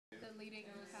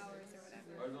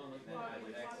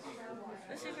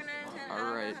The Super 9 and 10, I don't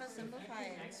know how to simplify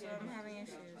it, so I'm having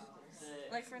issues.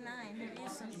 Like for 9, how do you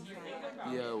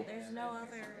simplify it? Yo. There's no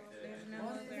other,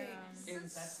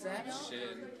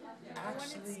 Inception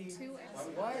actually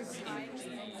was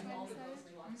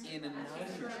in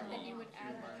another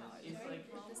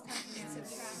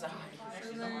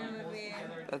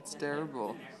That's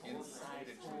terrible.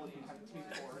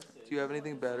 Do you have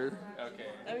anything better? Okay.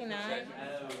 That'd be 9.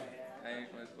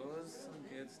 What was some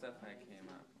good stuff that came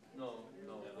up?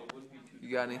 You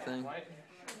got anything?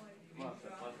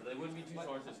 They wouldn't be two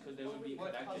sources because they would be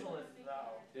connected.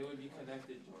 They would be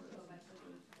connected.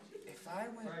 If I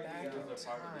went back in time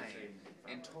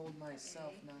and told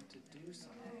myself not to do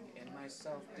something and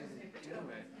myself didn't do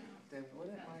it, then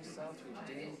wouldn't myself who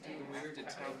didn't do it have to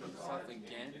tell himself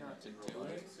again not to do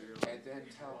it and then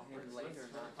tell him later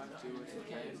not to do it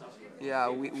again? Yeah,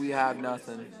 we have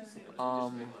nothing.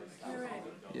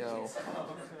 Yo.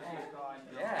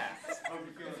 Yeah.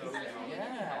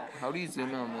 Yeah. How do you zoom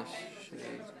in on this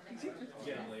shit?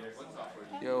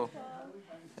 Yo.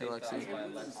 Hey, Lexi.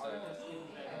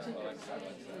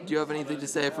 Do you have anything to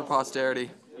say for posterity?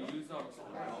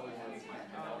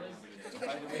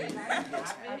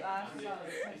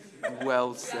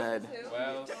 Well said.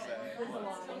 Well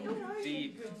said.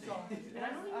 Deep.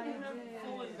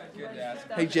 Good ass.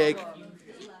 Hey, Jake.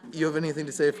 You have anything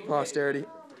to say for posterity?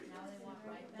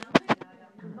 If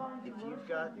you've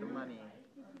got the money,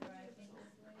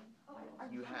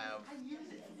 you have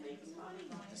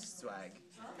the swag.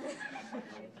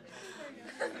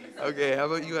 Okay, how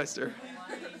about you, Esther?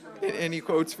 Any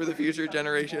quotes for the future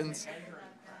generations?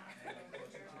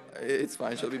 It's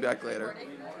fine, she'll be back later.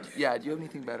 Yeah, do you have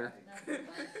anything better?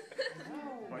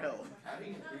 Well,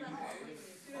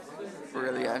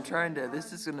 Really, I'm trying to,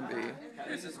 this is gonna be,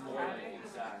 This is more.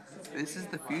 this is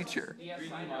the future. Yeah,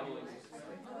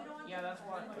 that's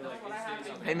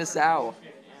what. Hey, Miss Al.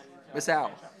 Miss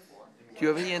Al, do you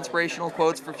have any inspirational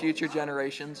quotes for future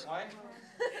generations?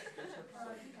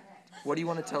 What do you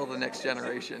want to tell the next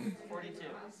generation?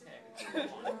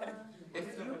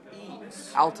 If you eat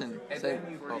Alton, and say.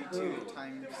 then you Oh. 42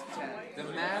 times 10. the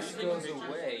mass goes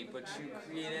away, but you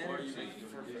create energy.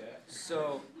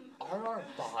 So, are our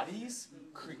bodies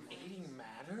creating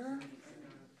matter?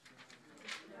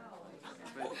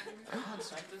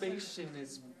 Conservation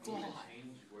is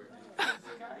fine.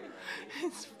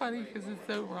 It's funny because it's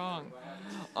so wrong.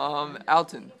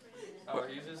 Alton, Oh,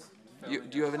 you just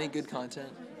do you have any good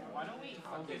content?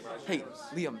 Hey,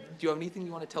 Liam, do you have anything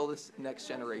you want to tell this next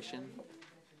generation?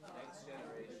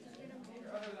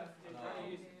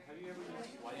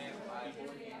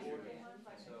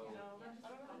 No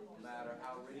matter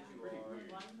how rich you are,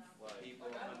 people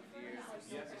 100 years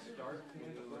or start to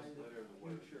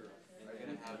are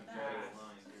gonna have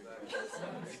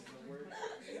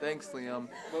Thanks, Liam.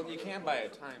 well, you can buy a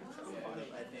time. I think this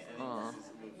is a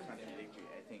little contradictory.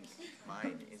 I think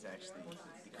mine is actually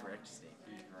the correct statement.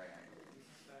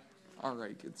 All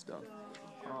right, good stuff.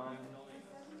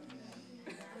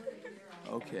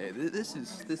 Okay, this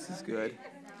is good.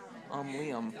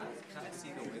 Liam. I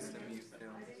see the wisdom you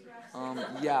film.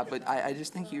 Yeah, but I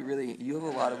just think you have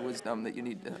a lot of wisdom that you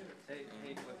need to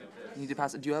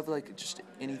pass. Do you have like just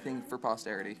anything for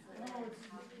posterity?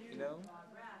 You know,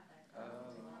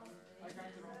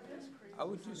 I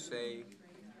would just say,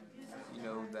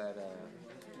 that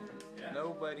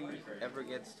nobody ever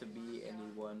gets to be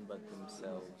anyone but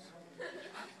themselves.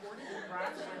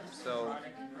 So,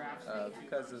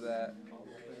 because of that,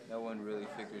 no one really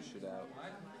figures shit out.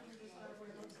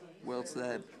 Well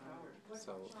said.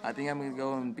 So, I think I'm gonna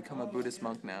go and become a Buddhist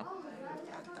monk now.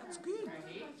 that's good.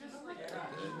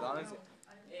 As long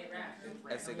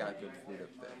as they got good food up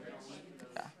there.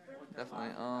 Yeah,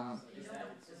 definitely.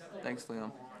 Thanks,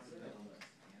 Liam.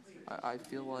 I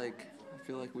feel like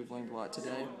we've learned a lot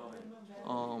today.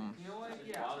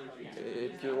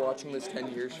 If you're watching this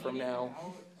 10 years from now,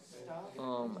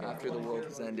 after the world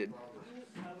has ended,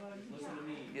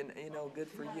 good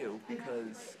for you,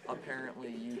 because apparently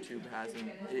YouTube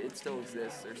it still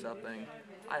exists or something.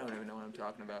 I don't even know what I'm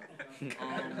talking about.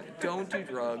 Don't do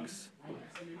drugs.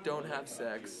 Don't have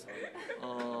sex.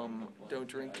 Don't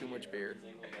drink too much beer.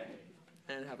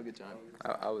 And have a good time.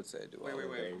 I would say do all of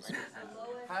those.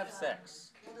 Have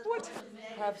sex. What?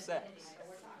 Have sex.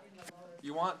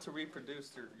 You want to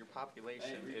reproduce your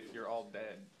population if you're all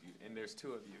dead, and there's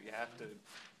two of you. You have to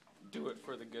do it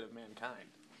for the good of mankind.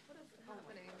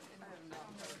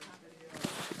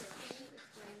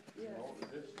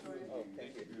 Oh,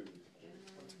 thank you.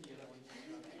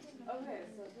 Okay,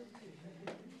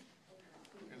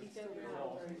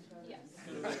 so yes.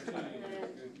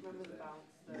 Remember the bounce.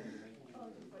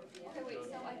 Okay, wait, so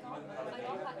I got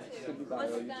bio.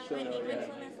 You just don't know it yet.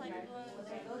 When it's like,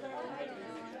 those are hard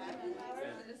to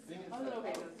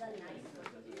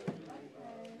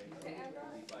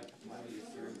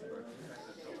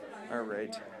All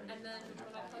right.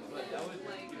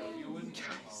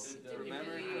 Guys,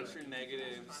 remember to put your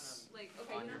negatives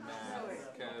on your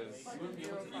math, because if you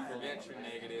forget your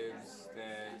negatives,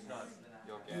 then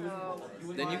you'll get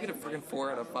it. Then you get a freaking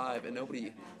 4 out of 5, and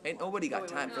ain't nobody got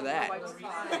time for that.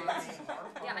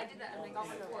 Yeah, I did that and I got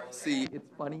my 4. See, it's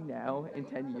funny now. In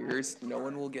 10 years, no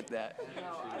one will get that.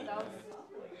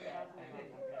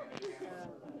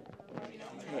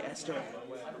 Hey, Esther.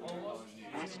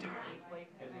 Esther.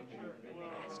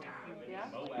 Yeah?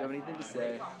 You have anything to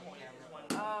say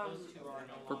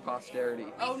for posterity?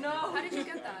 Oh no! How did you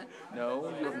get that?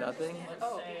 No, you have nothing.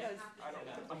 Oh, because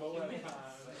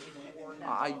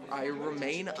I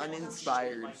remain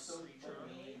uninspired.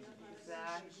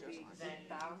 exactly.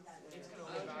 Bounce.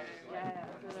 Yeah,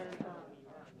 so there's